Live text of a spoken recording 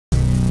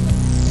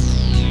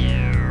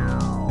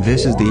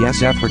This is the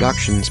SF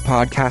Productions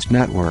Podcast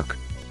Network.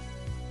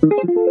 Good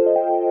evening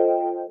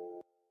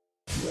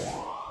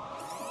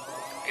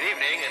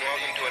and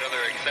welcome to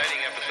another exciting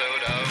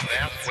episode of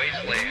Vast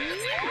Wasteland.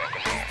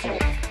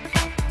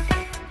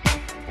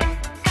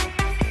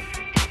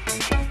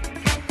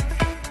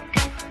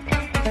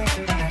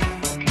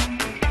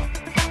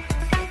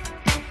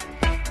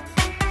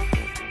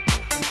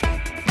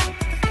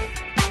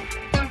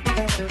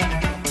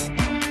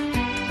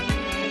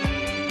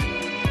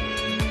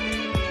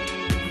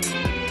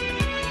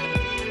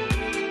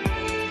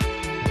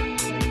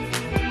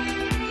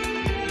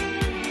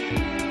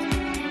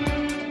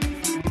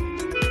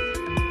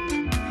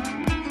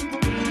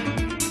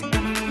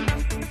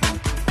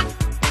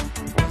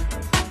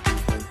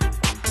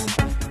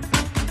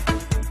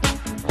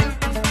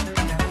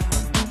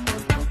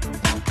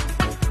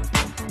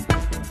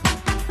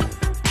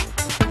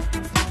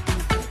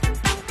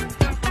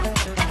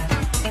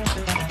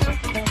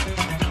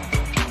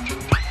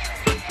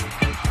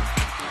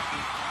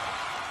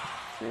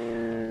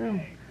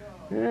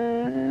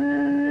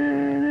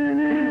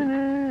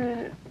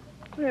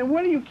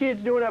 What are you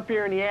kids doing up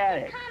here in the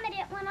attic? Comet,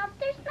 it went up.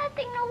 There's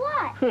nothing to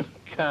watch.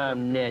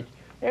 Come, Ned.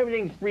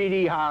 Everything's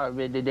 3D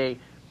Hollywood today.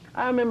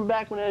 I remember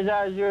back when I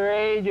was your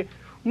age,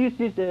 we used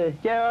to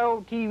get our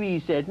old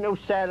TV sets, no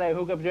satellite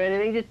hookups or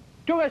anything, just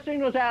took our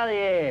signals out of the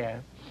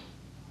air.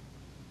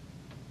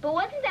 But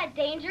wasn't that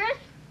dangerous?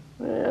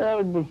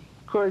 That was, of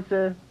course,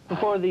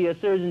 before the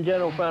Surgeon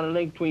General found a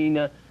link between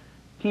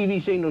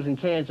TV signals and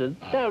cancer.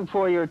 That was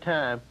before your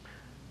time.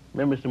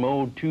 Remember some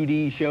old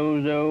 2D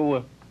shows,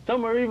 though?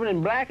 Some were even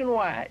in black and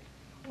white.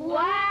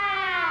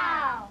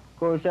 Wow! Of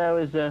course, that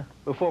was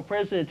before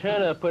President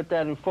Turner put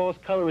that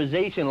enforced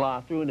colorization law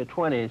through in the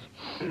 20s.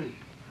 Those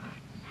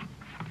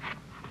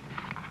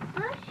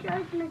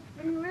shows must have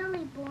been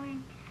really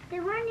boring. They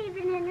weren't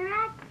even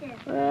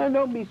interactive.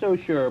 Don't be so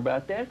sure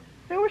about that.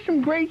 There were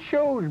some great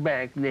shows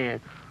back then.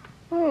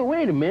 Oh,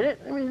 wait a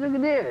minute. Let me look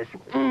at this.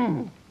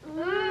 Ooh,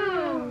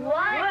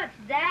 what's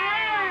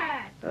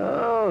that?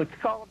 Oh, it's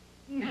called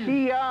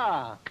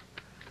VCR.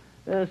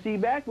 See,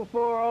 back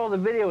before all the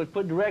video was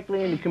put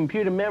directly into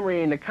computer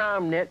memory in the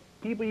ComNet,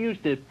 people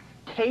used to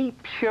tape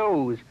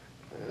shows.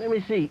 Let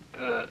me see.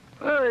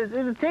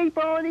 There's a tape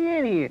already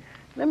in here.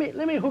 Let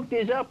me hook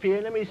this up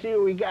here. Let me see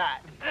what we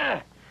got.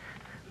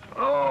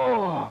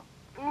 Oh,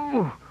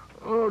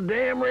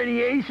 damn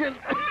radiation.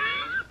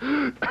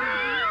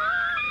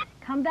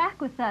 Come back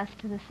with us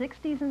to the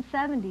 60s and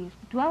 70s,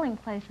 the dwelling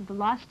place of the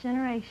lost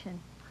generation.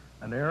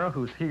 An era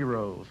whose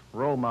heroes,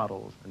 role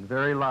models, and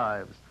very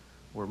lives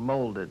were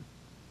molded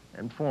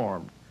and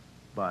formed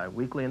by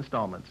weekly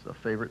installments of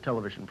favorite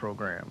television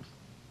programs.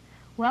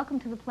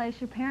 Welcome to the place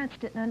your parents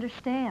didn't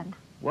understand.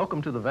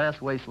 Welcome to the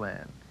vast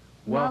wasteland.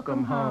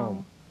 Welcome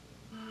home.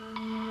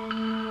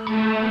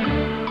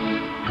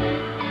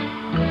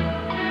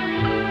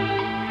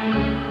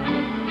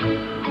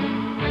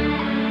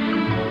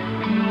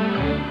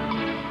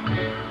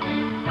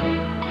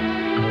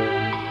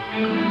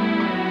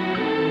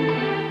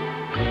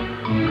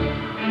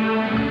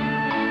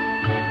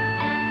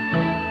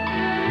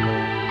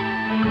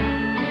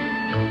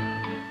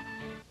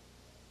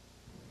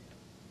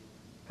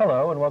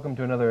 Hello, and welcome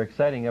to another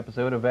exciting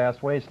episode of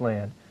Vast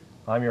Wasteland.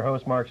 I'm your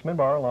host, Mark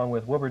Smidbar, along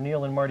with Wilbur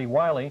Neal and Marty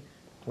Wiley.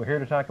 We're here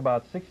to talk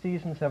about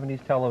 60s and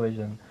 70s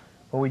television.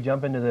 Before we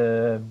jump into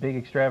the big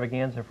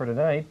extravaganza for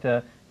tonight,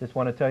 just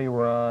want to tell you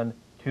we're on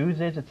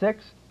Tuesdays at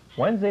 6,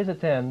 Wednesdays at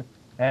 10,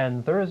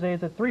 and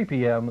Thursdays at 3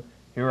 p.m.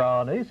 here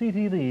on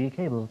ACTV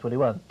Cable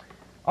 21.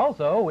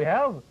 Also, we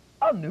have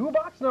a new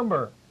box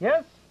number.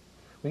 Yes,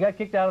 we got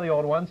kicked out of the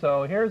old one,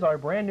 so here's our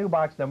brand new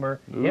box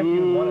number.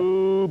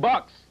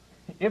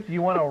 If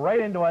you want to write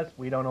into us,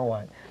 we don't know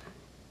why.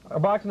 Our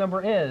box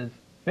number is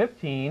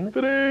 15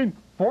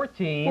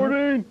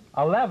 14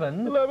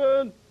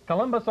 11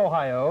 Columbus,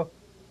 Ohio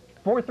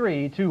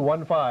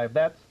 43215.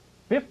 That's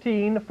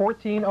 15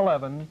 14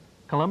 11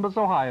 Columbus,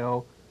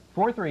 Ohio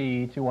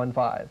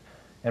 43215.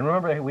 And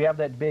remember, we have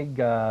that big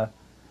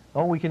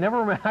we can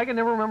never I can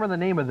never remember the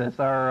name of this,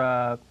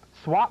 our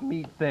swap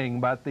meet thing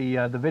about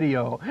the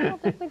video. I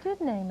don't think we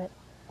did name it.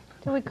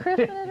 Did we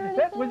christen it or anything?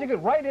 That's what you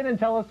could write in and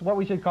tell us what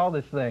we should call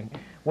this thing.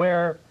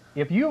 Where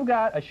if you've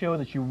got a show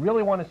that you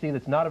really want to see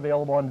that's not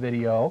available on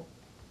video,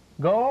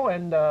 go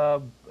and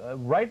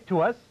write to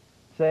us.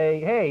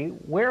 Say, hey,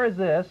 where is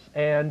this?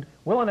 And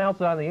we'll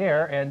announce it on the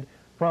air. And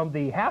from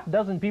the half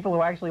dozen people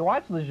who actually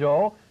watch the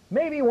show,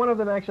 maybe one of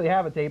them actually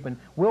have a tape, and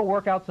we'll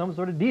work out some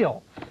sort of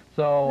deal.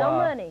 So no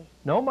money.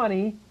 No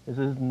money. This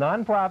is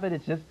non-profit.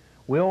 It's just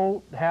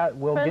we'll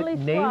Friendly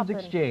get names swapping.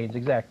 exchanged.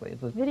 Exactly.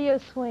 It's a Video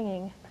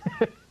swinging.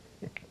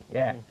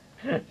 Yeah.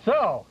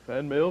 So,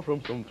 Fan mail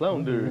from some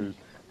flounders.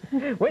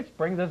 which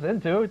brings us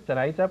into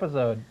tonight's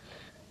episode.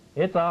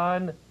 It's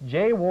on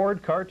J.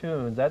 Ward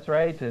cartoons. That's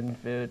right. And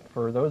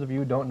for those of you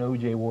who don't know who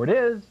J. Ward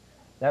is,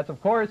 that's, of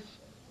course,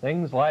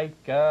 things like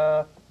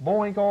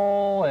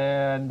Bullwinkle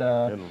and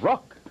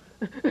Rock.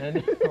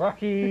 and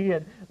Rocky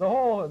and the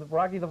whole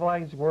Rocky the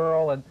Flying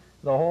Squirrel and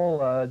the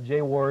whole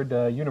J. Ward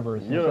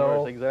universe. And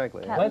Universe, so,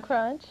 exactly. Captain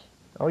Crunch.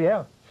 Oh,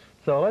 yeah.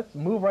 So let's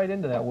move right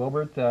into that,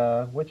 Wilbert.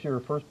 What's your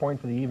first point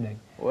for the evening?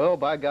 Well,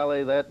 by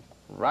golly, that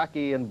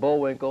Rocky and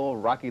Bullwinkle,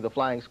 Rocky the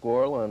Flying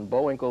Squirrel, and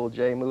Bullwinkle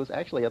J. Moose.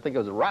 Actually, I think it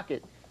was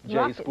Rocket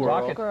J. Squirrel.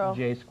 Rocket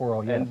J.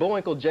 Squirrel, yes. And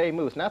Bullwinkle J.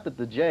 Moose. Not that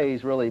the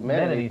J's really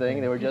meant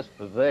anything. They were just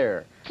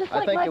there. Just I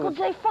like think Michael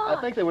J. Fox.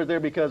 I think they were there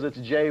because it's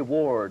J.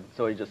 Ward,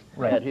 so he just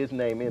had his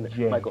name in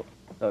J. it. Michael,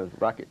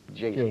 Rocket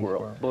J.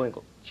 Squirrel.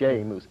 Bullwinkle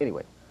J. Moose.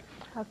 Anyway.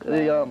 How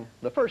cool.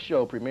 The first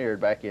show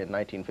premiered back in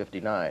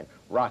 1959,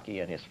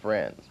 Rocky and His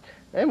Friends.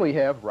 And we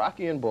have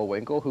Rocky and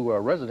Bullwinkle, who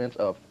are residents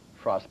of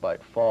Frostbite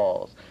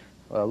Falls.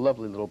 A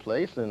lovely little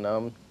place,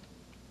 and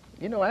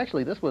you know,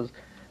 actually, this was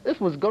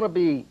going to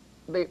be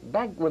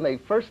back when they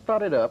first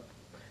thought it up.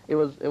 It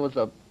was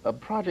a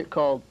project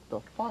called the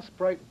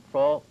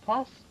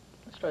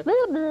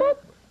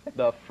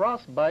the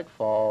Frostbite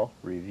Fall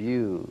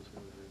Reviews,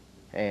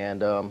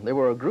 and they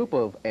were a group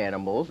of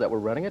animals that were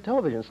running a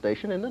television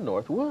station in the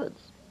North Woods.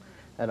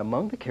 And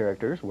among the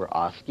characters were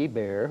Oski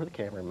Bear, the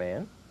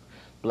cameraman,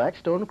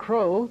 Blackstone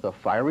Crow, the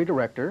fiery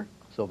director,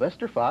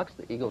 Sylvester Fox,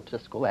 the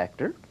egotistical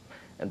actor,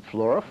 and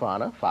Flora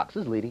Fauna,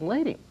 Fox's leading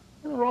lady.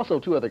 And there were also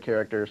two other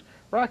characters,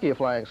 Rocky a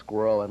Flying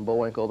Squirrel and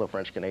Bullwinkle the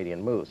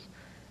French-Canadian Moose.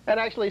 And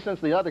actually, since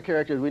the other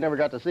characters, we never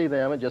got to see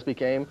them, it just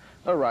became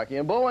a Rocky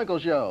and Bullwinkle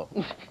show.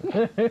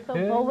 So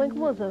Bullwinkle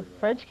was of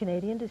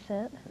French-Canadian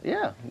descent?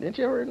 Yeah, didn't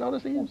you ever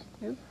notice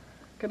he's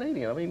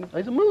Canadian? I mean,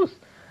 he's a moose.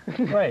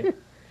 Right.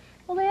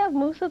 Well, they have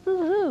moose at the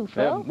zoo,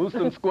 Phil. Yeah, moose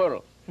and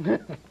squirrel.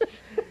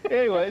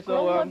 Anyway,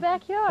 Well, in my so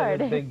backyard.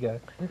 Big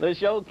guy. the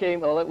show came,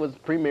 well, it was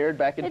premiered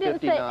back in They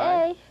didn't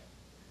 59. say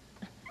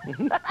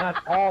Not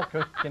all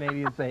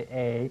Canadians say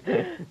A.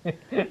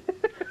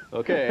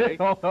 Okay.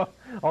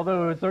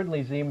 Although it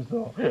certainly seems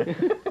so.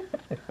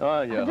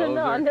 Oh, yeah. I don't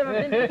know. I've never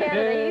been to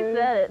Canada. He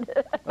said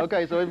it.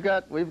 Okay, so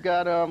we've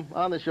got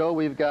on the show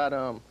we've got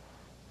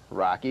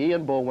Rocky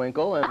and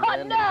Bullwinkle, and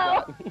Oh,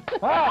 no!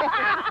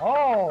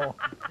 Oh!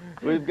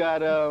 we've got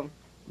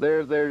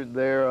they're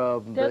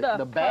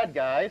the bad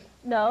guys.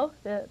 No,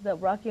 the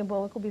Rocky and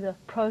Bullwinkle will be the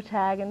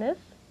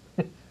protagonists,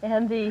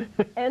 and the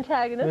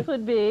antagonist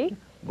would be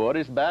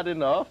Boris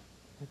Badenoff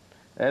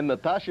and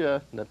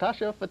Natasha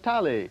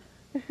Fatale.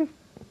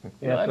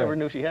 Yeah, I never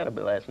knew she had a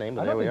last name,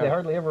 but I there don't we think they are.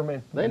 hardly ever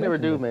mention. They never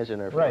do mention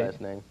her Right. last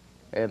name.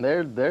 And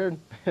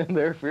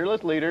they're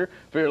fearless leader.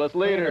 What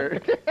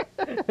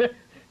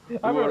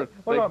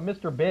about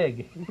Mr.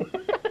 Big?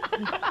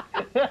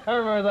 I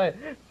remember like,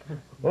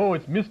 oh,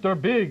 it's Mr.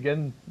 Big,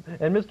 and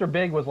Mr.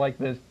 Big was like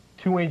this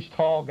 2-inch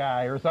tall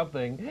guy or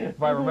something,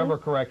 if I remember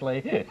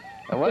correctly.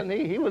 And wasn't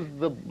he? He was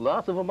the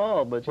loss of them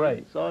all, but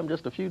you saw him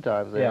just a few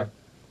times there.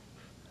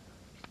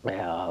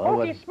 Yeah.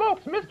 Holy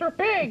smokes, Mr.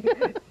 Big!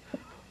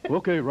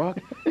 Okay, Rock.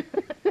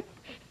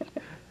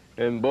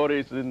 And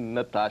Boris and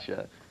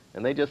Natasha,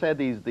 and they just had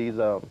these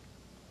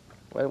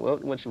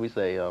what should we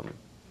say,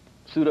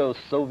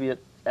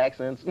 pseudo-Soviet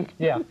accents.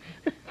 Yeah.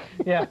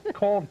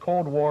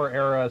 Cold War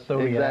era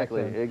Soviet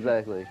accent.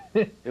 Exactly.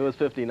 It was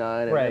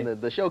 59, and Right.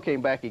 then the show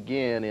came back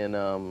again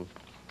in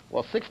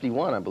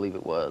 61, I believe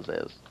it was,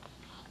 as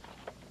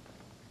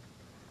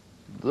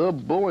the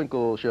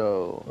Bullwinkle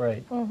Show.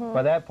 Right.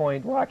 By that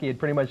point, Rocky had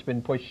pretty much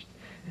been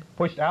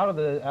pushed out of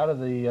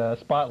the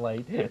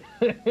spotlight.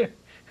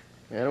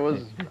 And it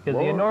was because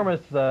the enormous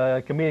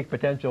comedic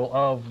potential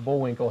of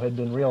Bullwinkle had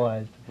been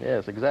realized.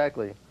 Yes,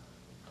 exactly.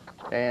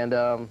 And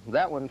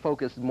that one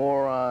focused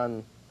more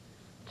on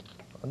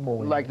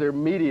like their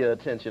media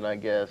attention, I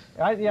guess.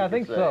 I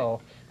think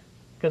so.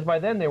 Because by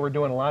then they were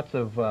doing lots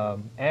of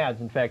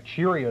ads. In fact,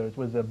 Cheerios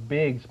was a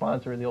big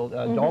sponsor of the old,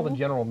 all the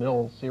General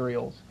Mills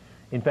cereals.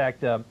 In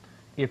fact,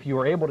 if you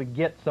were able to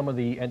get some of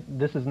the, and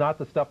this is not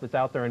the stuff that's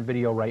out there in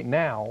video right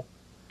now,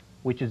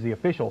 which is the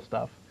official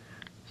stuff,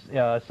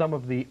 some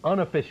of the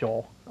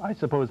unofficial, I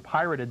suppose,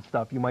 pirated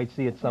stuff you might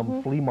see at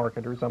some flea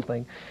market or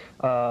something.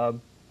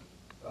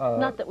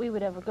 not that we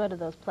would ever go to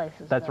those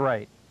places. That's though.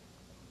 right.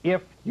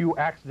 If you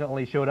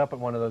accidentally showed up at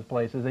one of those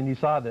places and you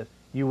saw this,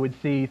 you would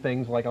see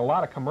things like a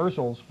lot of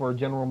commercials for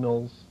General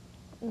Mills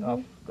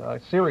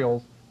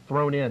cereals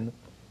thrown in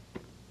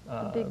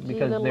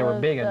because they were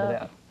big into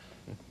that.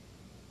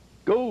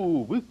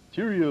 Go with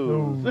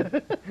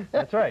Cheerios.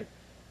 That's right.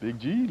 Big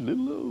G,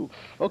 little O.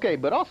 Okay,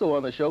 but also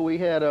on the show we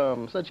had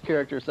such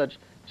characters,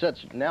 such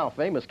now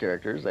famous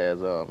characters as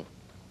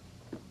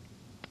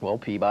well,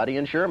 Peabody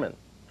and Sherman,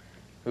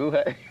 who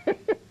had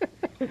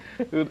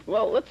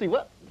well, let's see,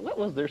 what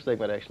was their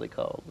segment actually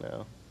called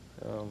now?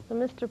 The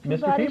Mr.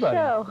 Peabody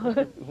Show.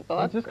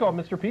 Well, it's just called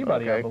Mr.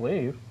 Peabody, I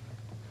believe.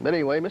 But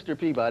anyway, Mr.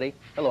 Peabody,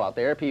 hello out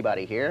there,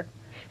 Peabody here,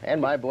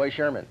 and my boy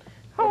Sherman.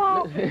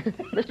 Hello.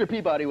 Mr.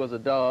 Peabody was a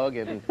dog,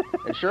 and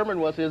Sherman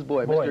was his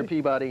boy. Mr.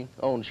 Peabody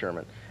owned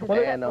Sherman.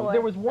 Well, and,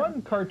 there was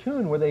one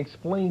cartoon where they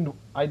explained.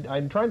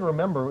 I'm trying to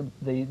remember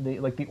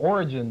the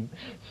origin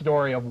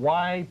story of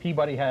why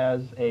Peabody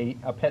has a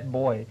pet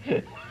boy. I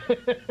think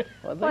it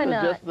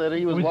was just that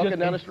he was walking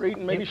down the street,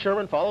 and maybe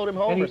Sherman followed him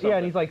home or something. Yeah,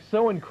 and he's like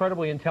so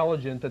incredibly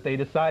intelligent that they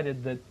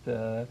decided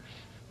that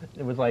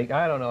it was like,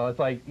 I don't know, it's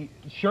like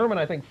Sherman,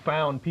 I think,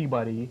 found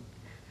Peabody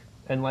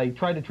and like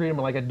tried to treat him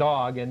like a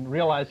dog and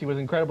realized he was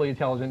incredibly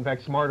intelligent, in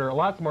fact smarter, a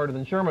lot smarter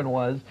than Sherman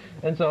was,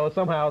 and so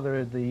somehow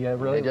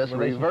they just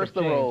reversed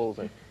the roles.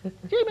 And,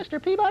 gee,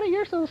 Mr. Peabody,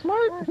 you're so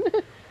smart.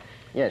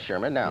 Yeah,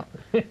 Sherman, now.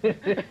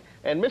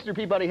 And Mr.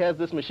 Peabody has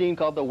this machine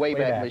called the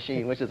Wayback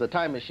Machine, which is a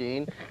time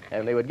machine,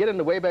 and they would get in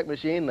the Wayback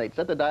Machine, they'd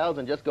set the dials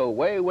and just go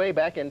way, way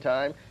back in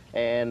time,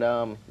 and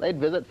they'd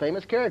visit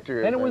famous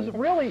characters. And it was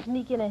really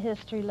sneak in a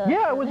history lesson.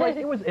 Yeah, it was like,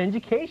 it was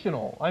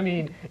educational. I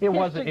mean, it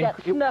wasn't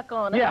got snuck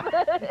on it. Yeah,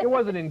 it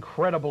wasn't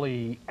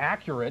incredibly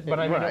accurate, but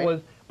I mean, Right. it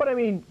was. But I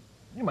mean,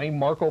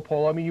 Marco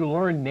Polo. I mean, you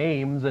learn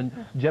names and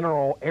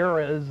general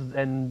eras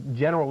and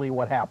generally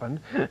what happened.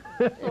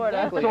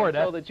 Exactly.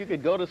 Sorta. So that you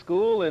could go to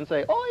school and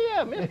say, "Oh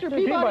yeah, Mr.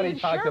 Peabody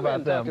and talked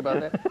Sherman about them." talked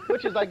about that,"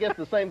 which is, I guess,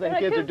 the same thing I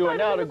kids are couldn't doing find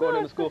now. it They're in the going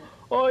book. into school.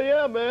 Oh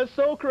yeah, man,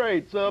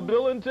 Socrates,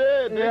 Bill and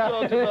Ted, they Yeah.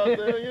 talked about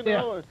that, you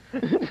know.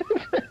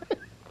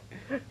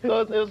 So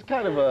it was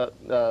kind of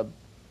a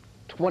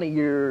 20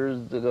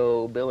 years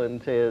ago, Bill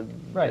and Ted's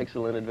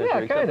Excellent Adventure. Yeah,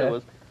 except kinda. it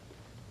was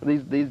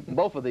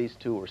both of these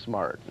two were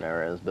smart,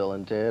 whereas Bill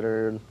and Ted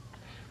are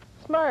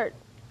Smart.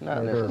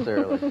 not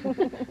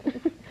necessarily.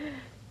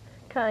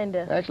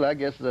 Kinda. Actually, I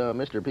guess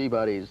Mr.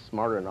 Peabody's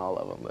smarter than all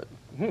of them,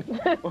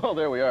 but well,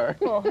 there we are.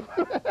 Well,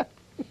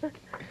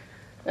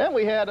 And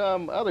we had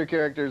other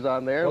characters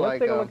on there, Well,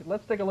 like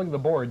let's take a look at the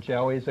board,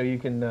 shall we? So you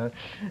can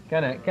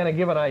kind of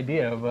give an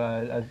idea of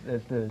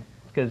as to,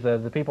 because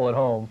the people at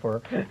home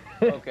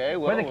okay,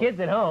 well, for the kids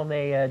at home,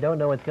 they don't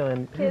know what's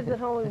going. kids at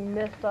home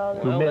missed all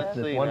this. well, missed let's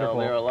it. see Wonderful.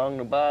 now. There along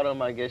the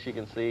bottom, I guess you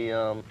can see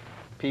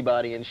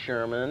Peabody and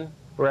Sherman.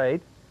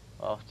 Right.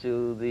 Off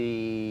to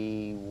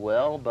the,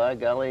 well, by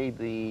golly,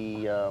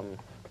 the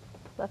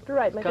Left to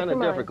right, make kind it of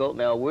mine. difficult.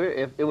 Now,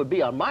 if it would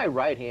be on my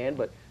right hand,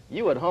 but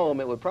you at home,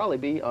 it would probably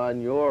be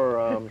on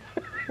your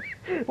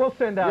We'll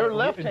send out your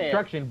left hand.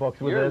 instruction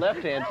books with Your this.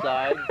 left-hand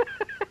side.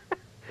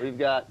 We've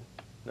got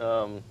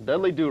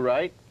Dudley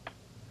Do-Right.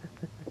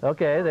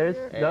 Okay, there's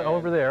And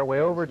over there,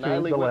 way over to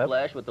Snidely the left.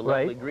 Whiplash with the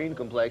lovely Right. green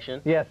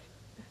complexion. Yes.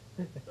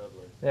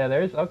 Yeah,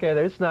 there's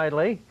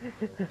Snidely.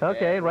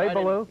 Okay, And right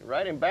below.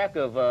 Right in back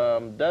of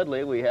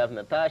Dudley, we have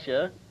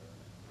Natasha.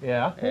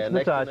 Yeah, it's And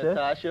next to Natasha.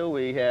 Natasha,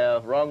 we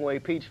have Wrong Way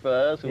Peach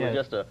Fuzz, who Yes. is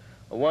just a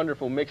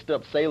wonderful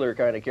mixed-up sailor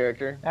kind of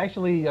character.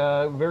 Actually,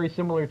 very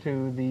similar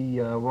to the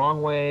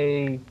Wrong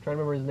Way. Trying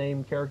to remember his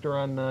name. Character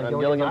on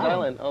Gilligan's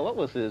Island. Oh, what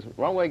was his?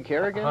 Wrong Way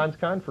Kerrigan? Hans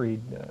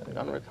Confried.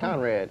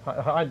 Conrad.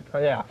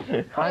 Yeah,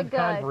 Hans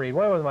guy. Confried.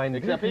 What was mine?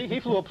 Except he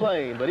flew a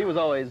plane, but he was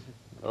always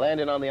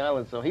landing on the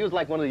island, so he was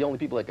like one of the only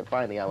people that could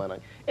find the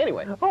island.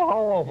 Anyway,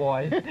 Oh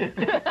boy.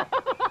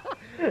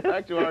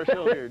 back to our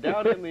show here.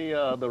 Down in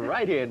the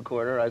right-hand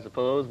corner, I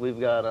suppose, we've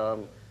got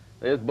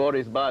there's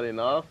Boris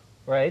Badinov,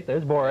 Right,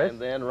 there's Boris. and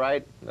then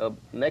right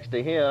next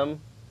to him,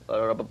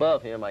 or up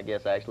above him, I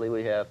guess actually,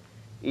 we have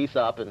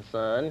Aesop and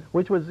Son.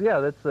 Which was,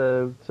 that's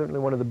certainly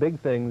one of the big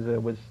things,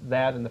 was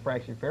that and the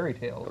Fractured Fairy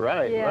Tales.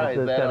 Right, Yeah. right.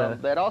 So it's That, kinda-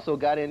 that also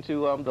got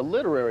into the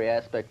literary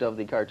aspect of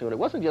the cartoon. It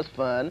wasn't just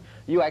fun.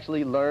 You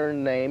actually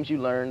learned names. You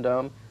learned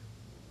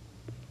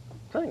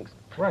things.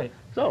 Right.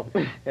 So,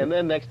 and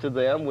then next to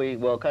them,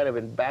 kind of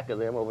in back of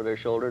them, over their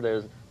shoulder,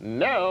 there's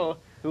Nell,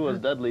 who was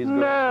Dudley's girlfriend,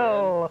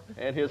 Nell.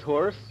 and his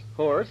horse.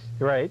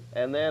 Right,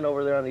 And then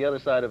over there on the other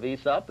side of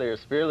Aesop,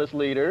 there's Fearless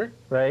Leader.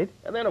 right.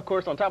 And then, of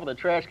course, on top of the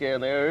trash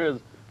can there is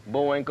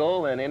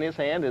Bullwinkle, and in his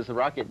hand is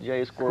Rocket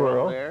J.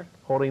 Squirrel there.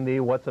 Holding the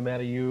What's the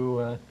Matter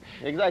You.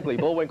 Exactly,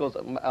 Bullwinkle's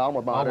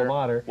alma mater. Alma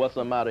mater. What's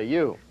the matter,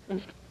 you?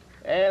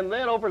 And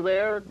then over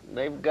there,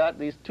 they've got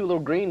these two little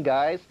green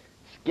guys,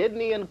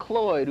 Skidney and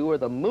Cloyd, who are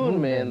the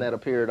moon men that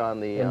appeared on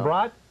the... And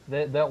brought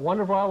that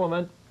wonderful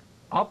element,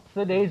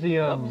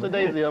 Upsidasium.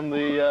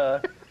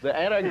 Upsidasium, the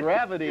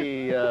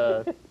anti-gravity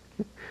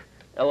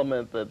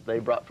element that they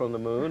brought from the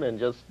moon, and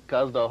just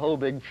caused a whole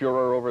big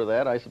furor over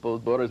that. I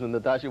suppose Boris and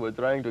Natasha were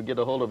trying to get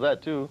a hold of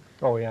that, too.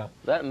 Oh, yeah.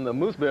 That and the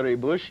mooseberry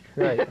bush.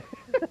 Right.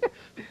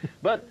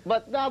 But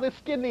now the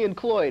Skidney and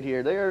Cloyd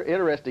here, they're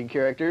interesting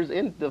characters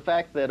in the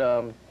fact that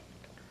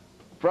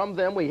from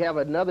them we have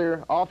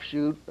another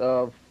offshoot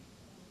of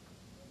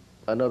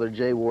another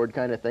J. Ward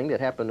kind of thing that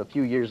happened a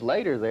few years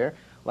later there,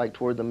 like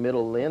toward the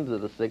middle ends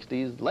of the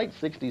 60s, late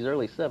 60s,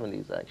 early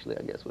 70s actually,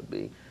 I guess would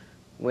be,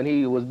 when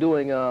he was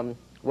doing,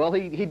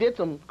 he did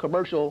some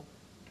commercial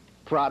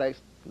products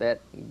that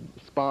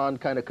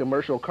spawned kind of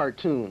commercial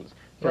cartoons.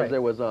 Because Right.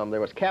 there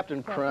was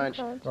Captain Crunch,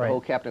 Crunch. the Right.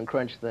 whole Captain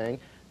Crunch thing,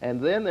 and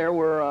then there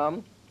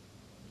were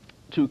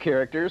two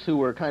characters who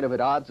were kind of at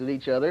odds with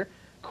each other,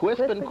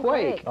 Quisp and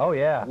Quake. Oh,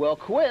 yeah. Well,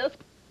 Quisp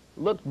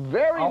looked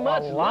very A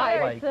much lot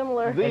like like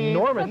Similar. the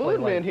enormously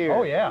moon men like- here.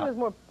 Oh, He yeah. was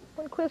more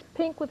one crisp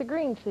pink with a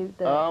green suit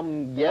there.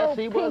 Yes,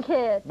 he Little was. pink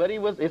head. But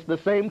it's the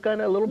same kind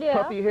of little Yeah.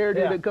 puffy hairdo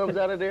Yeah. that comes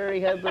out of there. He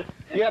had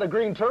a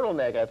green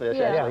turtleneck, I think,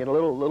 Yeah. actually, and a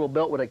little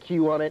belt with a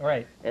Q on it.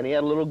 Right. And he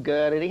had a little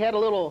gun, and he had a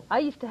little I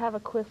used to have a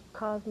Quisp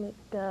Cosmic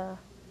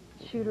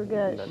shooter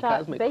gun, The shot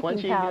Cosmic baking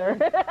Quenchy powder.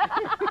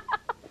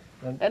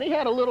 And he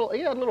had a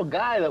little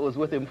guy that was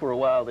with him for a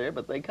while there,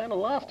 but they kind of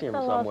lost him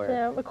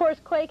somewhere. Of course,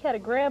 Quake had a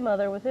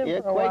grandmother with him for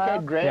a Quake while.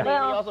 had Granny, and he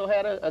also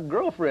had a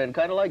girlfriend,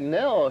 kind of like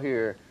Nell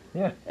here.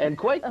 Yeah. And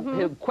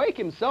Quake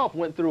himself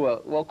went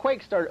through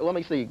Quake started, let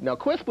me see, now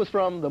Quisp was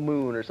from the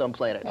moon or some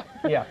planet.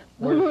 Yeah.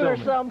 Moon or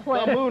some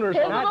planet. The moon or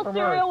His something. little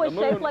cereal was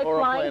The moon shaped like or a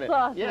flying planet.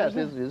 saucers. Yes,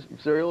 his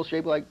cereal was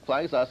shaped like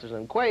flying saucers,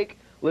 and Quake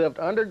lived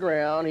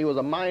underground. He was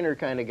a miner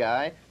kind of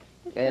guy.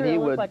 And he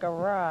would like a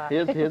rock.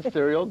 His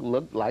cereal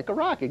looked like a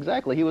rock,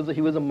 exactly. He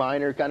was a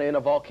miner, kind of in a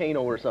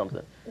volcano or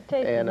something. It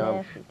tasted And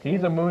nasty.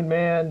 He's a moon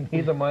man.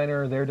 He's a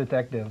miner. They're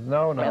detectives.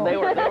 No. And they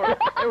were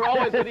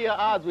always at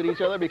odds with each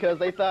other because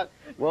they thought,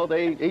 well,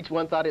 each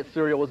one thought its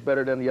cereal was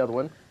better than the other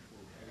one.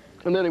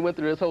 And then he went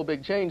through this whole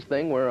big change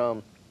thing where,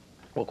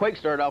 Quake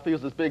started off. He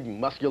was this big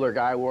muscular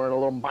guy wearing a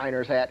little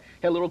miner's hat,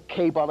 had a little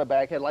cape on the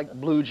back, had like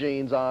blue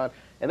jeans on,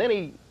 and then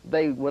he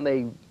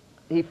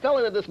fell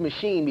into this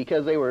machine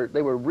because they were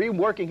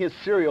reworking his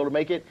cereal to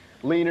make it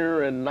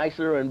leaner and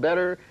nicer and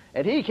better.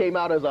 And he came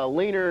out as a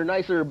leaner,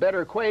 nicer,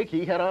 better Quake.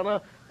 He had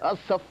on a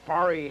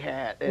safari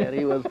hat, and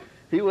he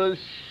was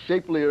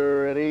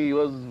shapelier, and he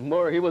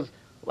was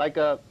like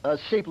a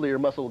shapelier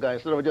muscle guy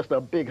instead of just a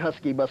big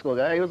husky muscle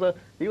guy. He was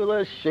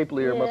a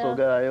shapelier muscle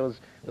guy. It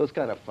was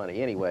kind of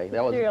funny. Anyway,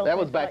 that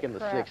was back in the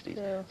 60s.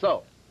 Too.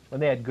 So.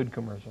 And they had good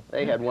commercials.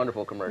 They had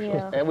wonderful commercials.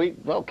 Yeah.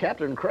 And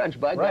Captain Crunch,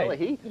 by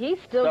golly, he's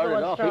still started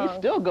going off. strong. He's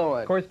still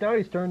going. Of course, now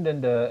he's turned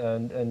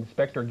into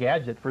Inspector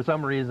Gadget for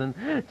some reason.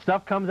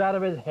 Stuff comes out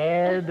of his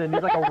head, and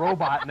he's like a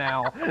robot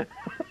now.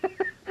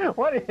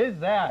 What is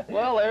that?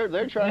 Well,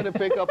 they're trying to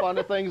pick up on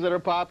the things that are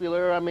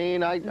popular. I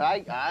mean,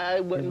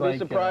 I wouldn't be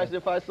surprised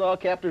if I saw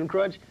Captain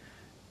Crunch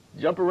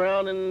jump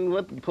around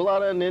and pull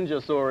out a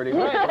ninja sword. Oh,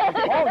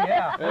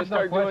 yeah. And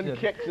start doing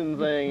kicks and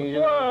things.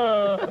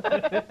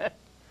 Whoa.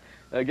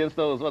 Against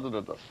those, what are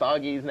the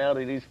Soggies now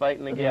that he's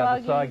fighting against? Yeah,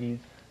 the Soggies.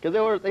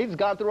 Because he's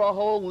gone through a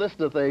whole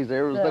list of things.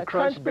 There was the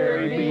Crunch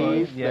Berry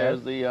Beast. Yes.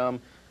 There's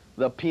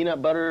the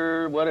peanut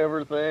butter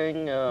whatever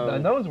thing.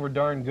 And those were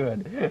darn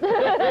good.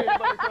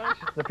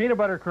 The peanut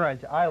butter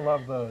crunch. I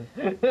love those.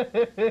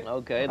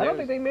 Okay. I don't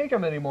think they make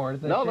them anymore.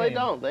 No, they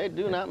don't. They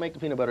do not make the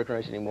peanut butter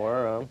crunch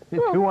anymore.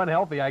 Too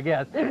unhealthy, I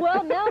guess.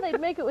 Well, now they'd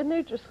make it with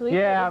NutraSweet.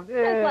 Yeah. It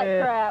tastes like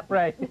crap.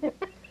 Right.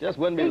 Just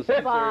wouldn't be the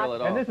same cereal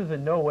at all. And this is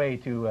in no way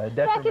to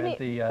detriment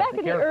back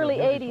in the early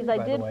 80s,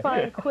 I did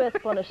find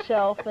Quisp on a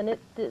shelf, and it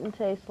didn't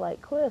taste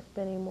like Quisp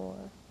anymore.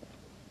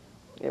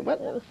 Yeah, what?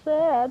 It was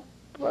sad.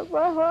 Broke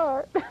my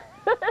heart.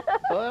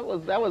 Well,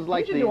 that was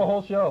like we should do a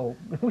whole show.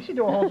 We should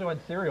do a whole show on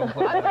cereals.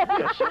 I think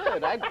we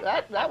should.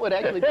 That would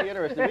actually be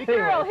interesting.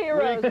 Cereal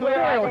heroes.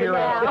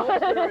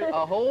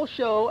 A whole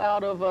show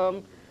out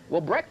of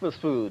breakfast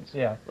foods.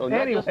 Yeah. So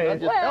anyway,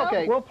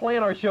 okay. We'll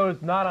plan our shows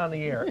not on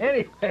the air.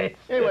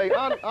 Anyway,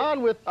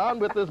 on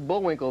with this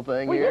Bullwinkle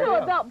thing well, here. you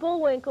know about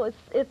Bullwinkle,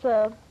 it's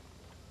a.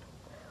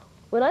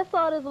 When I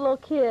saw it as a little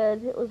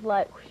kid, it was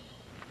like.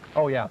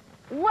 Oh yeah.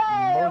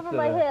 Way over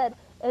my head,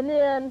 and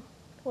then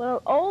when I'm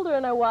older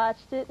and I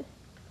watched it, it's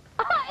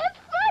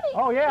funny.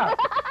 Oh yeah.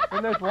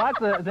 And there's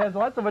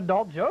lots of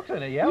adult jokes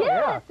in it. Yeah.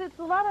 Yes, it's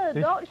a lot of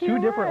adult humor.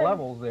 There's 2 different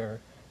levels there.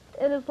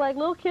 And it's like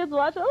little kids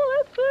watch it.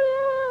 Oh, that's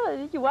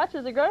funny. You watch it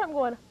as a grown-up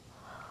going,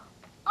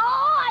 oh,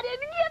 I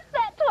didn't get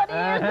that 20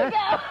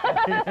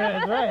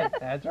 years ago.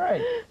 That's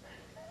right.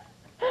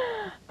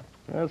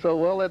 So,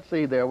 well, let's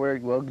see there.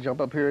 We'll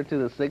jump up here to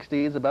the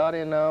 60s. About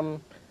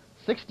in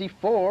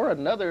 64,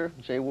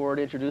 Jay Ward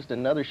introduced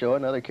another show,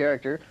 another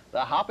character,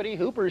 the Hoppity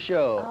Hooper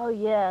Show. Oh,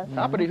 yes.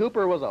 Hoppity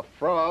Hooper was a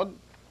frog.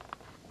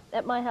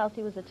 At my house,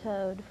 he was a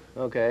toad.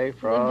 Okay,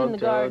 frog, Lived in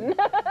the toad.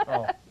 garden.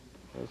 Oh.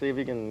 Let's see if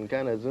you can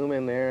kind of zoom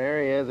in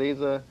there. There he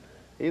is.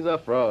 He's a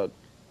frog.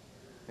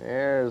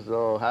 There's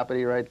old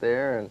Hoppity right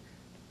there, and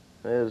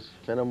there's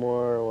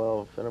Fenimore.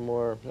 Well,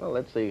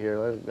 let's see here.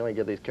 Let me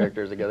get these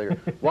characters together.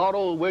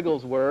 Waldo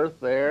Wigglesworth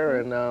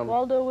there, and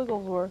Waldo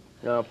Wigglesworth.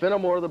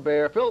 Fenimore the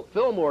bear,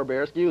 Fillmore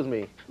bear, excuse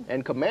me,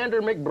 and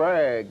Commander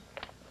McBragg,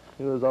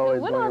 who was always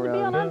Went going on to be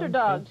around on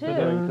Underdog, too.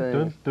 doing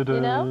things. You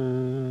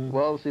know?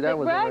 Well, see, that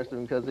was McBragg?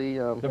 interesting because he.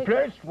 The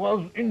place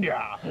was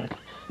India.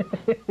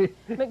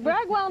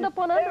 McBragg wound up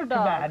on Underdog.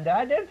 Commander,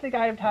 I don't think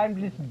I have time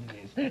to listen to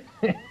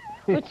this.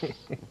 Which,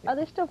 are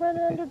they still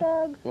running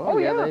Underdog? Well,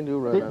 yeah, they do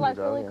run It's like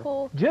Underdog. really Yeah.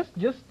 cool.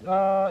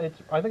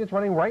 I think it's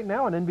running right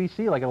now on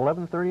NBC, like at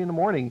 11:30 in the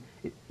morning.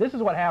 This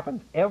is what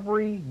happens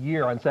every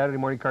year on Saturday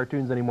morning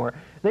cartoons anymore.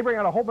 They bring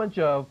out a whole bunch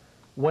of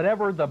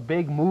whatever the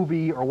big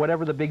movie or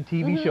whatever the big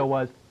TV show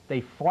was.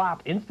 They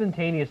flop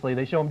instantaneously.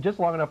 They show them just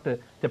long enough to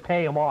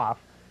pay them off.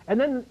 And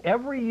then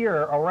every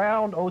year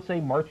around, say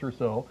March or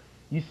so,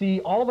 you see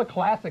all the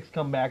classics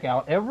come back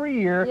out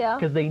every year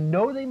because they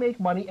know they make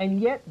money, and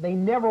yet they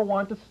never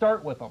want to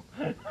start with them.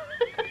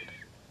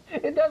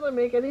 It doesn't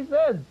make any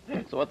sense.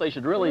 So what they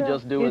should really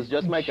just do is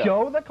just make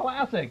show the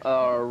classics.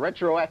 A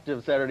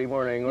retroactive Saturday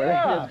morning where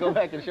they just go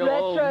back and show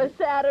Retro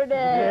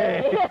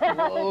Saturday.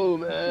 Whoa,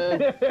 man.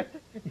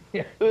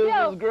 This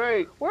is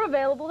great. We're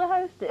available to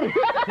host it.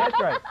 That's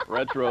right.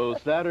 Retro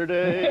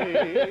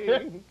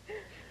Saturday.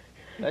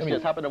 Let's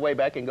just hop in the way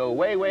back and go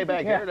way, way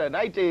back here to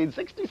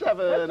 1967,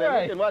 That's and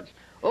right. we can watch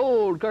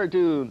old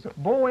cartoons.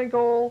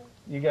 Bullwinkle,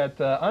 you got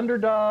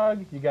Underdog,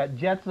 you got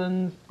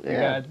Jetsons, you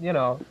Yeah. got, you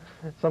know,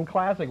 some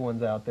classic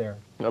ones out there.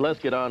 Now let's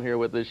get on here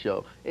with this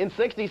show. In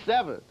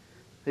 +67,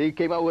 he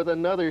came out with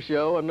another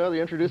show,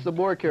 introduced some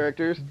more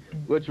characters,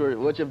 which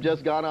have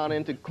just gone on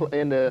into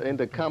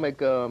comic.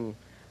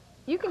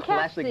 You can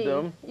catch these.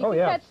 Classicdom. You can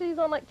catch these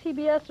on like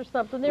TBS or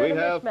something. They're We in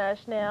a have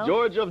mishmash now.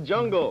 George of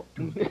Jungle.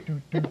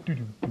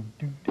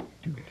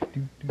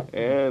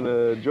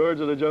 And George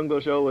of the Jungle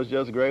show was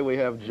just great. We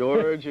have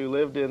George, who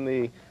lived in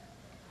the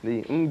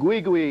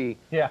Mgwigwi,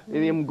 the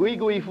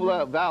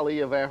Mgwigwi Valley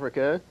of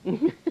Africa.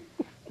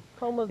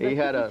 Home of He the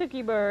had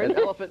Tookie Bird. an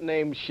elephant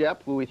named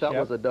Shep, who we thought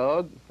was a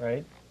dog.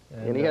 Right.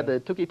 And he had the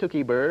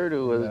Tookie Bird,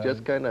 who was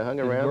just kind of hung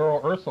his around.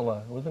 girl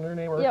Ursula. Wasn't her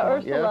name Ursula? Yeah,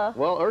 Ursula.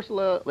 Yeah. Well,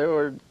 Ursula, there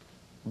were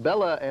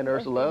Bella and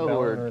Ursula, who Bella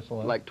were and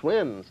Ursula. like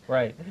twins.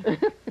 Right.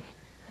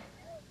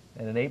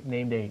 And an ape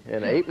named Ape.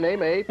 An ape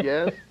named Ape,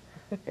 yes.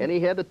 And he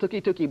had the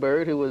Tookie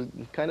Bird, who was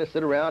kind of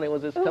sit around. It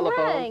was his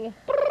telephone.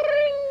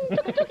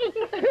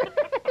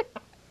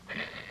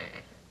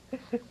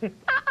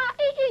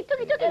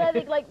 And I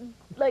think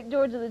like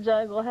George of the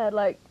Jungle had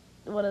like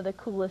one of the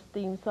coolest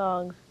theme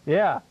songs.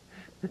 Yeah.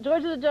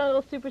 George of the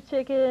Jungle, Super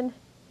Chicken,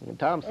 And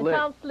Tom and Slick.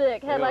 Tom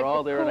Slick They had were like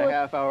all the there in coolest. a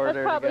half hour That's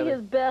there probably together.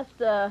 his best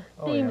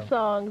theme yeah.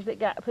 songs that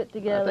got put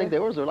together. I think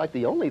those were like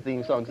the only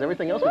theme songs.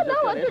 Everything else well, was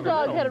just no, kind of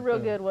Underdog had a instrumental. real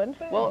good one.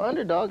 Well,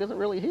 Underdog isn't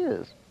really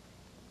his.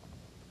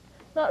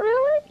 Not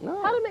really?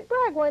 No. How did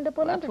McBride wind up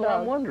on That's what I'm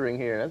Underdog? wondering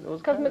here. That was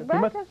Because kinda-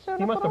 McBride has shown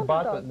He up must on have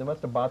bought Underdog. the. They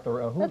must have bought the.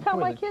 Who That's how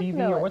was my it? kids TV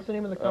know or it. what's the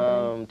name of the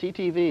company?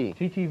 TTV.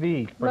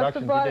 TTV Must have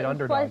Productions brought that it did and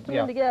Underdog. spliced them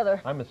in together.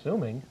 I'm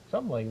assuming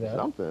something like that.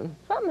 Something.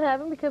 Something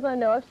happened because I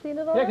know I've seen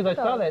it on Yeah, because I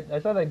saw Underdog. that.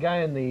 I saw that guy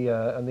in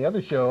the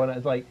other show, and I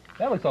was like,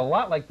 that looks a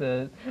lot like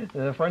the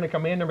friend of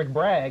Commander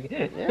McBragg.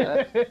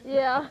 Yeah.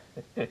 Yeah,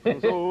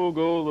 So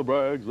go the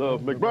brags of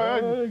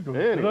McBragg.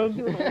 Anyway.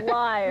 he was a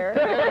liar.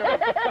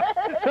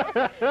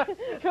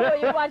 Come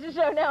on, you watch the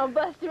show now and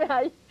bust him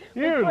out.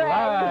 You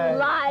McBragg,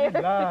 lie. liar.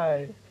 You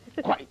lie.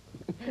 Quite.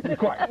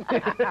 Quiet.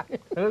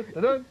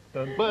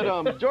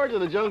 But George of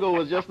the Jungle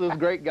was just this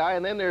great guy,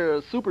 and then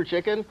there's Super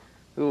Chicken,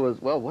 who was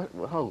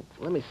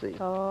let me see.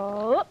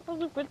 Oh,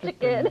 Super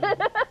Chicken.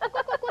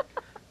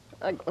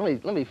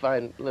 Let me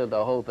find the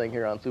whole thing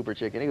here on Super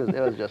Chicken. It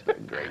was just a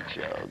great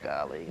show,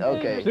 golly.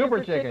 Okay.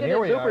 Super Chicken, here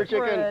we Super are. Chicken,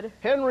 Fred.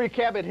 Henry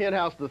Cabot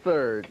Henhouse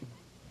III,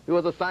 who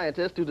was a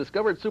scientist who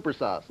discovered super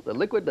sauce, the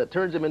liquid that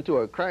turns him into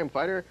a crime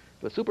fighter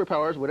with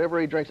superpowers whenever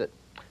he drinks it.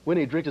 When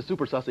he drinks the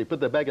super sauce, he put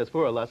the bag as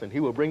for a lesson. He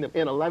will bring them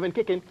in alive and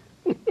kicking.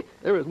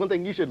 There is one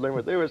thing you should learn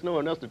with. There is no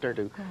one else to turn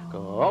to.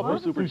 Call for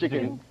Super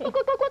Chicken.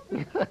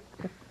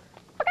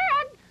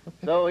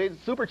 So he's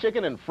Super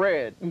Chicken and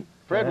Fred.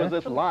 Fred was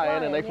this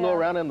lion, and they flew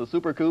around in the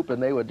super coupe,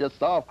 and they would just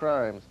solve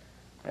crimes.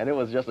 And it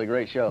was just a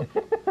great show.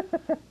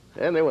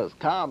 And there was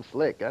Tom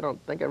Slick. I don't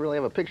think I really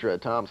have a picture of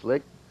Tom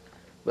Slick.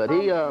 But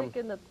he, Slick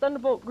and the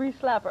Thunderbolt Grease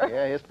Slapper.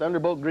 yeah, his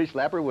Thunderbolt Grease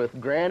Slapper with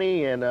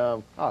Granny and,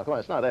 oh, come on,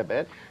 it's not that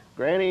bad.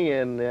 Granny,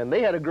 and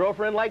they had a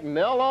girlfriend like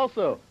Nell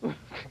also.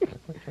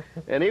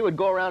 And he would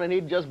go around and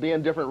he'd just be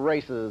in different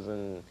races,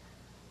 and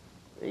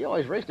he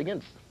always raced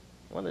against,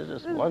 well, there's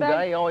just one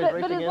guy he always raced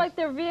But it's against. like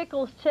their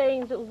vehicles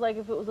changed. It was like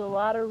if it was a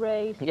water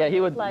race. Yeah, he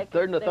would like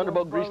turn the they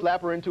Thunderbolt were Grease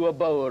both- Slapper into a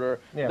boat, or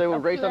Yeah. they would A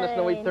race on the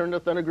snow, he'd plane. turn the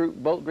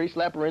Thunderbolt Grease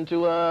Slapper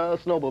into a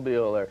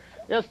snowmobile, or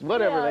just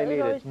whatever Yeah, they it was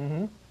needed. always-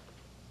 Mm-hmm.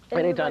 And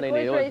it was Anytime like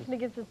they always needed it. racing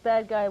against this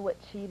bad guy, what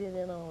cheated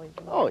and always.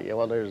 Oh, yeah,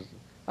 well, this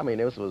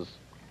was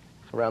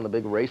around the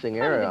big racing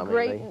Kind era. of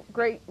a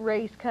great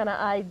race kind of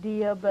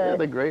idea, yeah, but,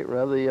 the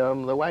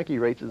wacky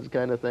races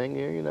kind of thing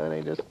here, you know,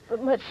 they just,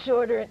 but much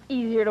shorter and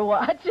easier to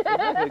watch.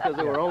 exactly, because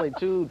there were only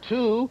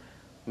two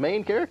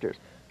main characters.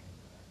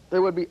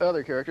 There would be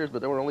other characters, but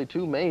there were only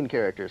two main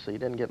characters, so you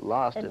didn't get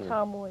lost And in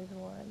Tom always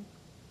won.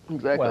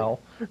 Exactly. Well,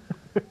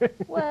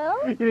 Well,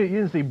 you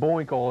didn't see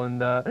Bullwinkle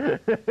and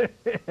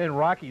and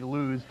Rocky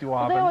lose too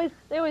often.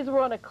 they always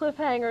were on a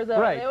cliffhanger though.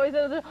 Right. They always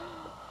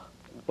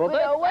Well, We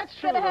know what's that's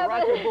true. The gonna happen.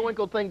 Rocky and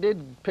Bullwinkle thing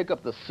did pick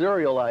up the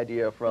serial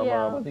idea from,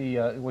 Yeah.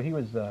 He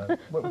was the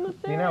cereal.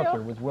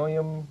 announcer was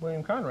William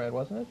Conrad,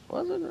 wasn't it?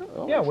 was it?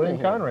 Oh, Yeah, let's William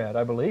see here. Conrad,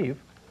 I believe,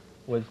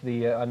 was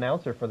the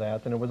announcer for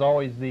that, and it was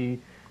always the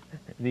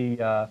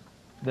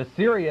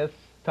serious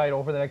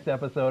title for the next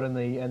episode and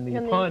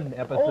the pun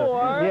episode.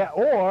 or- Yeah,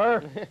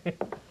 or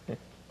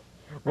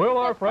will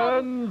our That's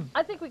probably- friends?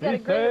 I think we got a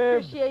Be great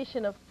saved.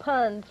 appreciation of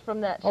puns from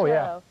that show. Oh,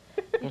 yeah.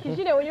 Because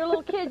you know when you're a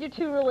little kid, you're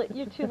too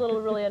little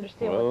to really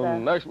understand Well, what's that.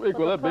 next week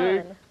will what's it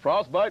a be pun?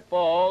 Frostbite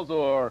Falls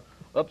or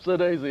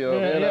Upsidasium,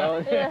 Yeah, you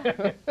know?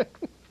 Yeah.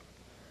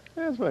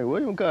 That's right.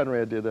 William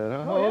Conrad did that,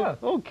 huh? Oh, yeah.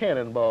 Oh,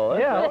 Cannonball.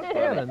 That's Yeah, right. that's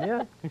canon,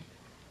 yeah.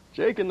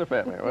 Jake and the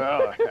Fat Man.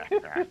 Well,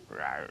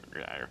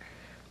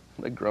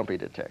 the grumpy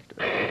detective.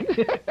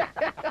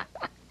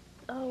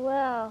 Oh,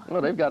 wow.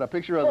 Well, they've got a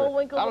picture of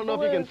Bullwinkle I don't know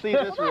the if you can see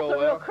this balloon.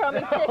 real That's a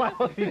real well.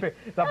 crummy picture.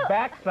 The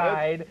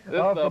backside It's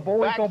of the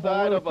Bullwinkle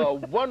backside balloon.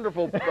 of a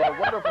wonderful,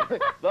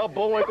 the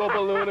Bullwinkle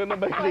balloon in the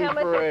Boy, Macy's how much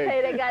they parade.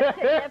 paid, I got to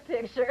take that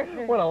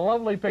picture. What a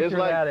lovely picture It's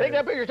like, that take is.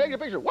 that picture, take the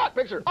picture. What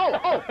picture?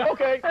 Oh,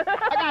 okay.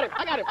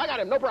 I got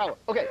him, no problem.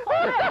 Okay.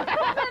 Oh,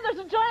 man, there's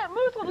a giant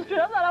moose on the street.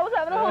 I thought I was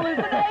having a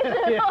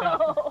hallucination.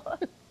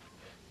 Yeah.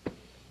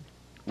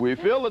 We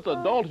feel it's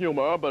adult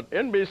humor, but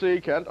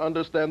NBC can't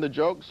understand the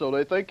joke, so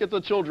they think it's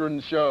a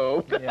children's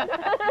show. Yeah.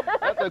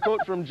 That's a quote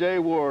from Jay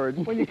Ward.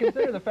 When you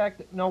consider the fact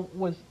that, no,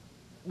 was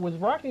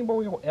Rocky and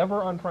Bullwinkle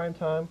ever on prime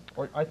time?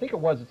 Or I think it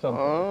was at some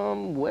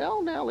point.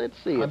 Well, now let's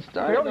see. I'm It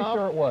started fairly off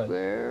sure it was.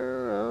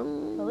 There,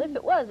 Well,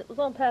 if it was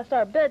on past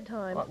our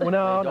bedtime. Well,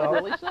 no, I don't no.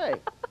 really say.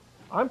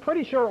 I'm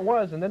pretty sure it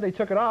was, and then they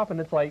took it off, and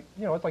it's like,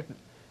 you know, it's like,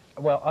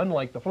 well,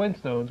 unlike the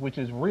Flintstones, which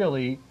is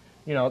really,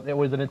 you know, it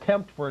was an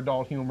attempt for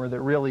adult humor that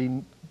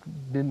really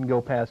didn't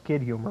go past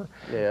kid humor,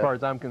 Yeah. as far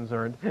as I'm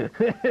concerned.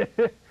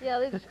 Yeah,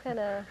 they just kind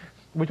of...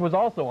 Which was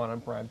also on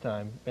prime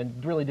time,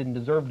 and really didn't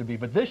deserve to be,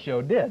 but this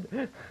show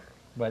did.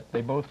 But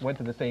they both went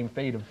to the same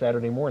fate of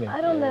Saturday morning. I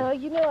don't know.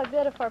 You know, I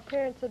bet if our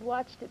parents had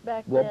watched it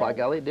back Well, then... by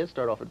golly, it did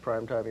start off at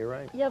prime time, you're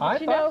right. Yeah, but I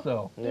you thought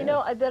know, so. You know,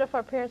 I bet if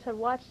our parents had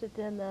watched it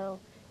then, though,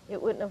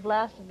 it wouldn't have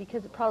lasted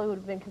because it probably would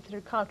have been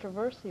considered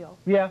controversial.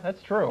 Yeah,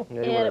 that's true.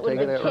 Yeah, And it would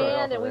have been taken it right off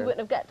canned, of and we there. wouldn't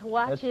have got to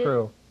watch That's it.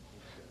 true.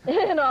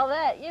 And all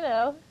that, you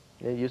know.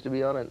 It used to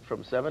be on it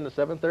from 7 to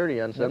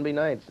 7:30 on Sunday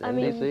nights, I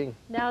NBC. mean,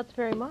 now it's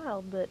very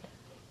mild, but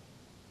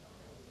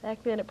back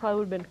then it probably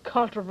would have been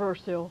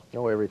controversial.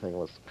 Oh, everything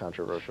was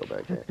controversial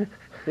back then.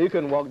 You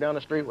couldn't walk down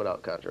the street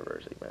without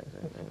controversy back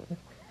then.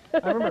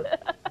 I remember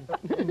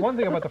one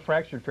thing about the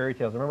fractured fairy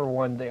tales. I remember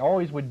one, they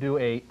always would do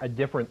a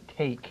different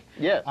take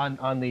Yes.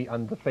 on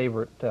the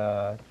favorite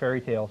fairy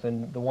tales,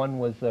 and the one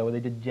was where they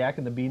did Jack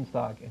and the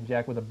Beanstalk, and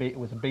Jack was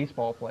a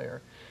baseball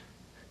player.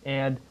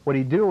 And what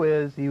he'd do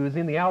is he was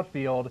in the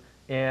outfield,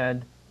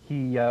 and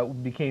he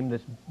became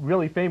this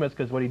really famous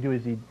because what he'd do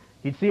is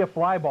he'd see a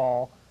fly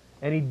ball,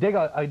 and he'd dig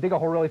a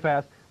hole really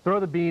fast, throw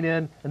the bean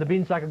in, and the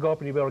beanstalk would go up,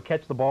 and he'd be able to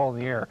catch the ball in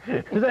the air.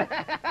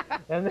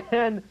 And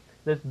then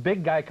this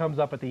big guy comes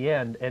up at the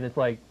end, and it's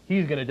like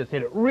he's gonna just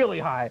hit it really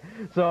high.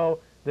 So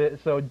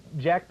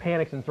Jack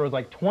panics and throws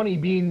like 20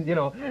 beans, you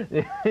know,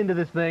 into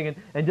this thing,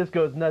 and just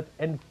goes nuts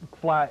and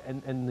fly,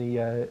 and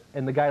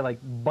the guy like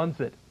bunts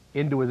it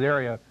into his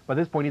area. By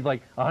this point, he's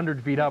like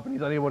 100 feet up, and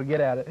he's unable to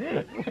get at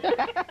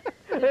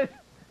it.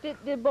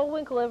 Did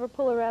Bullwinkle ever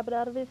pull a rabbit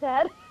out of his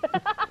hat?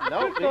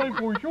 No,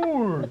 For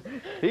sure.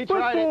 he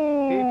tried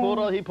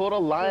it. He pulled a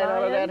lion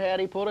out of Lion? that hat.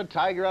 He pulled a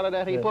tiger out of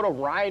that hat. He pulled a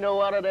rhino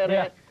out of that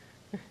Yeah. hat.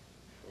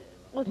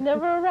 Was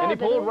never a rabbit.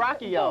 And he pulled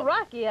Rocky out. Pulled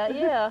Rocky out,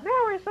 yeah.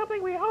 Now is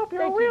something we hope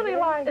Thank you,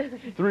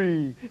 dear.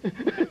 3.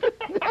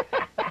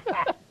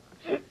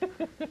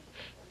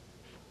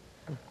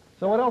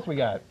 So what else we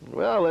got?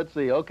 Well, let's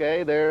see.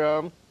 Okay,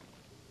 they're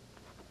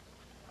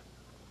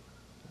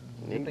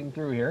Zipping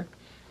through here.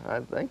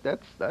 I think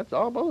that's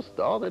almost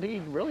all that he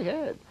really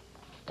had.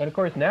 And of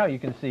course now you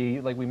can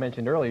see, like we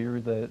mentioned earlier,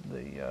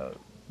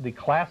 the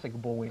classic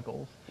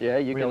Bullwinkles Yeah,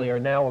 you really can. are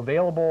now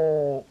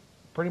available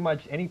pretty much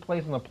any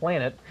place on the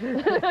planet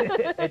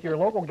at your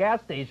local gas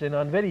station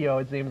on video,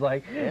 it seems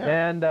like.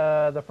 Yeah. And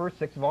the first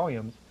 6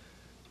 volumes,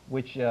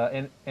 which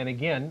and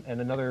again,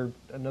 and another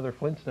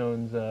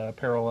Flintstones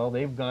parallel,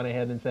 they've gone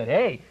ahead and said,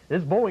 hey,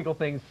 this Bullwinkle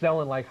thing's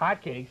selling like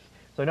hotcakes.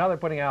 So now they're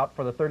putting out,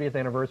 for the 30th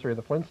anniversary of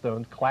the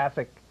Flintstones,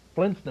 classic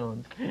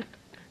Flintstones,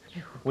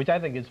 which I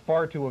think is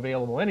far too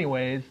available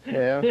anyways.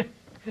 Yeah.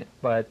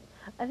 But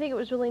I think it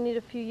was really neat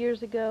a few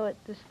years ago at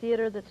this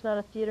theater that's not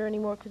a theater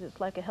anymore because it's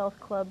like a health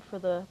club for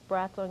the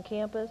brats on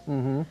campus.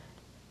 mm-hmm.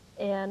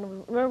 And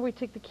remember we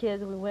took the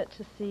kids and we went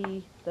to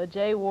see the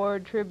J.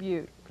 Ward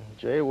tribute.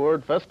 J.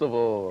 Ward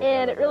Festival.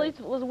 And it really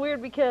was weird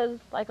because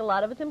like a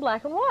lot of it's in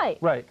black and white.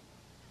 Right.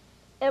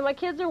 And my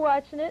kids are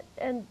watching it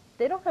and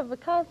they don't have a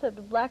concept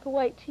of black and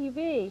white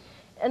TV.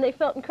 And they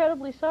felt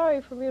incredibly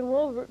sorry for me and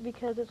Wilbert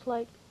because it's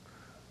like,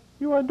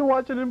 You wanted to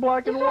watch it in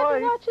black and you had to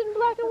white. watch it in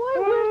black and white.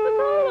 Where's the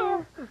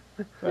color?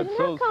 We That's didn't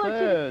so have color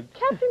sad. TV.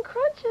 Captain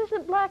Crunch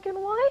isn't black and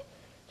white.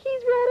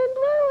 He's red and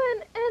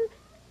blue and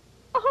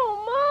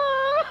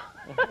oh, Ma!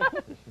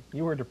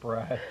 You were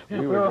deprived. We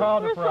We were were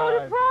all We're so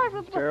deprived. deprived.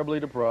 It's like- Terribly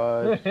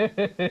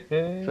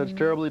deprived. Such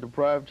terribly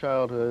deprived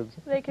childhoods.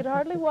 They could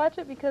hardly watch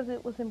it because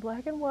it was in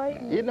black and white.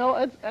 And You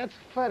know, that's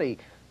funny.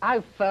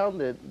 I've found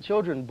that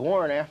children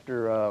born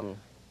after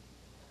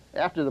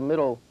the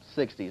middle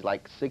 60s,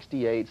 like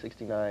 68,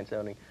 69,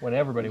 70, When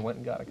everybody went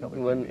and got a color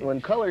TV.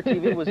 when color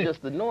TV was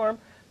just the norm,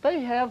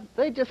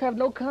 they just have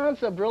no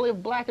concept really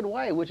of black and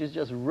white, which is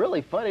just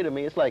really funny to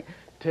me. It's like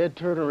Ted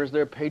Turner is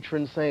their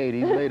patron saint.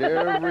 He's made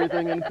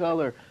everything in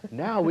color.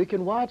 Now we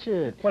can watch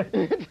it.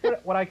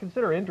 What I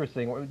consider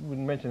interesting, we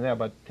mentioned that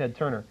about Ted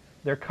Turner,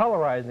 they're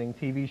colorizing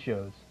TV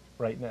shows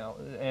right now,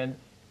 and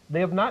they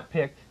have not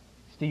picked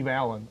Steve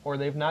Allen, or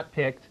they've not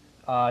picked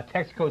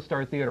Texaco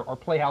Star Theater, or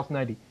Playhouse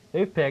 90.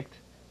 They've picked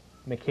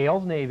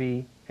McHale's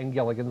Navy and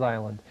Gilligan's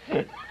Island.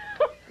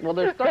 Well,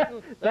 they're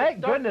starting.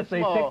 Thank goodness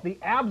they picked the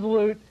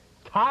absolute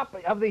top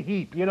of the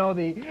heap. You know,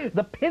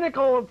 the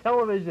pinnacle of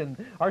television.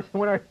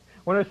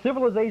 When our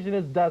civilization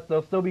is dust,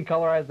 there'll still be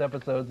colorized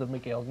episodes of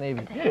McHale's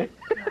Navy.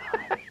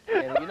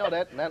 And you know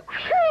that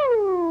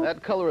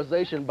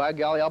colorization, by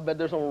golly, I'll bet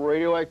there's some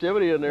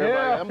radioactivity in there.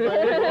 Yeah. I'm thinking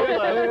it'll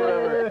last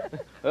forever.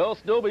 They'll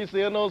still be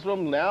seeing those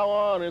from now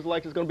on. It's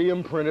like it's going to be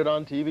imprinted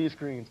on TV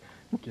screens.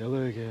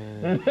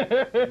 Gilligan,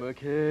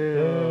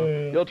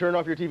 McHale. You'll turn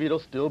off your TV, it'll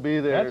still be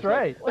there. That's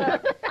right. Well,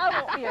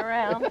 I won't be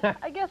around.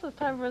 I guess it's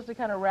time for us to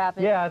kind of wrap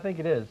it. Yeah, I think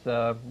it is.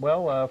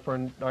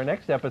 For our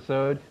next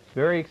episode,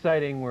 very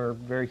exciting. We're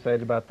very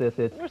excited about this.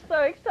 We're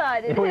so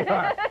excited. We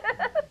are.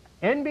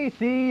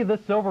 NBC, the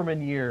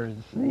Silverman years.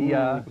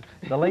 The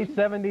late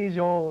 70s,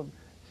 you'll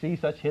see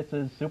such hits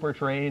as Super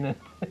Train.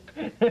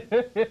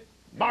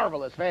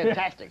 Marvelous,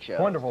 fantastic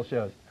show. Wonderful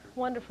shows.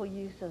 Wonderful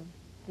use of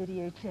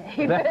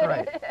videotape. That's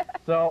right.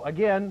 So,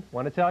 again,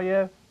 want to tell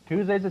you,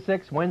 Tuesdays at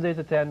 6, Wednesdays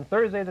at 10,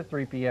 Thursdays at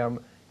 3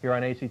 p.m. here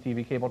on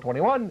ACTV Cable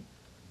 21.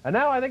 And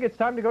now I think it's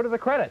time to go to the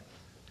credits.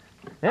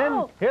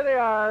 And here they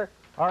are,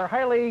 our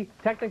highly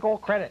technical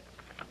credits.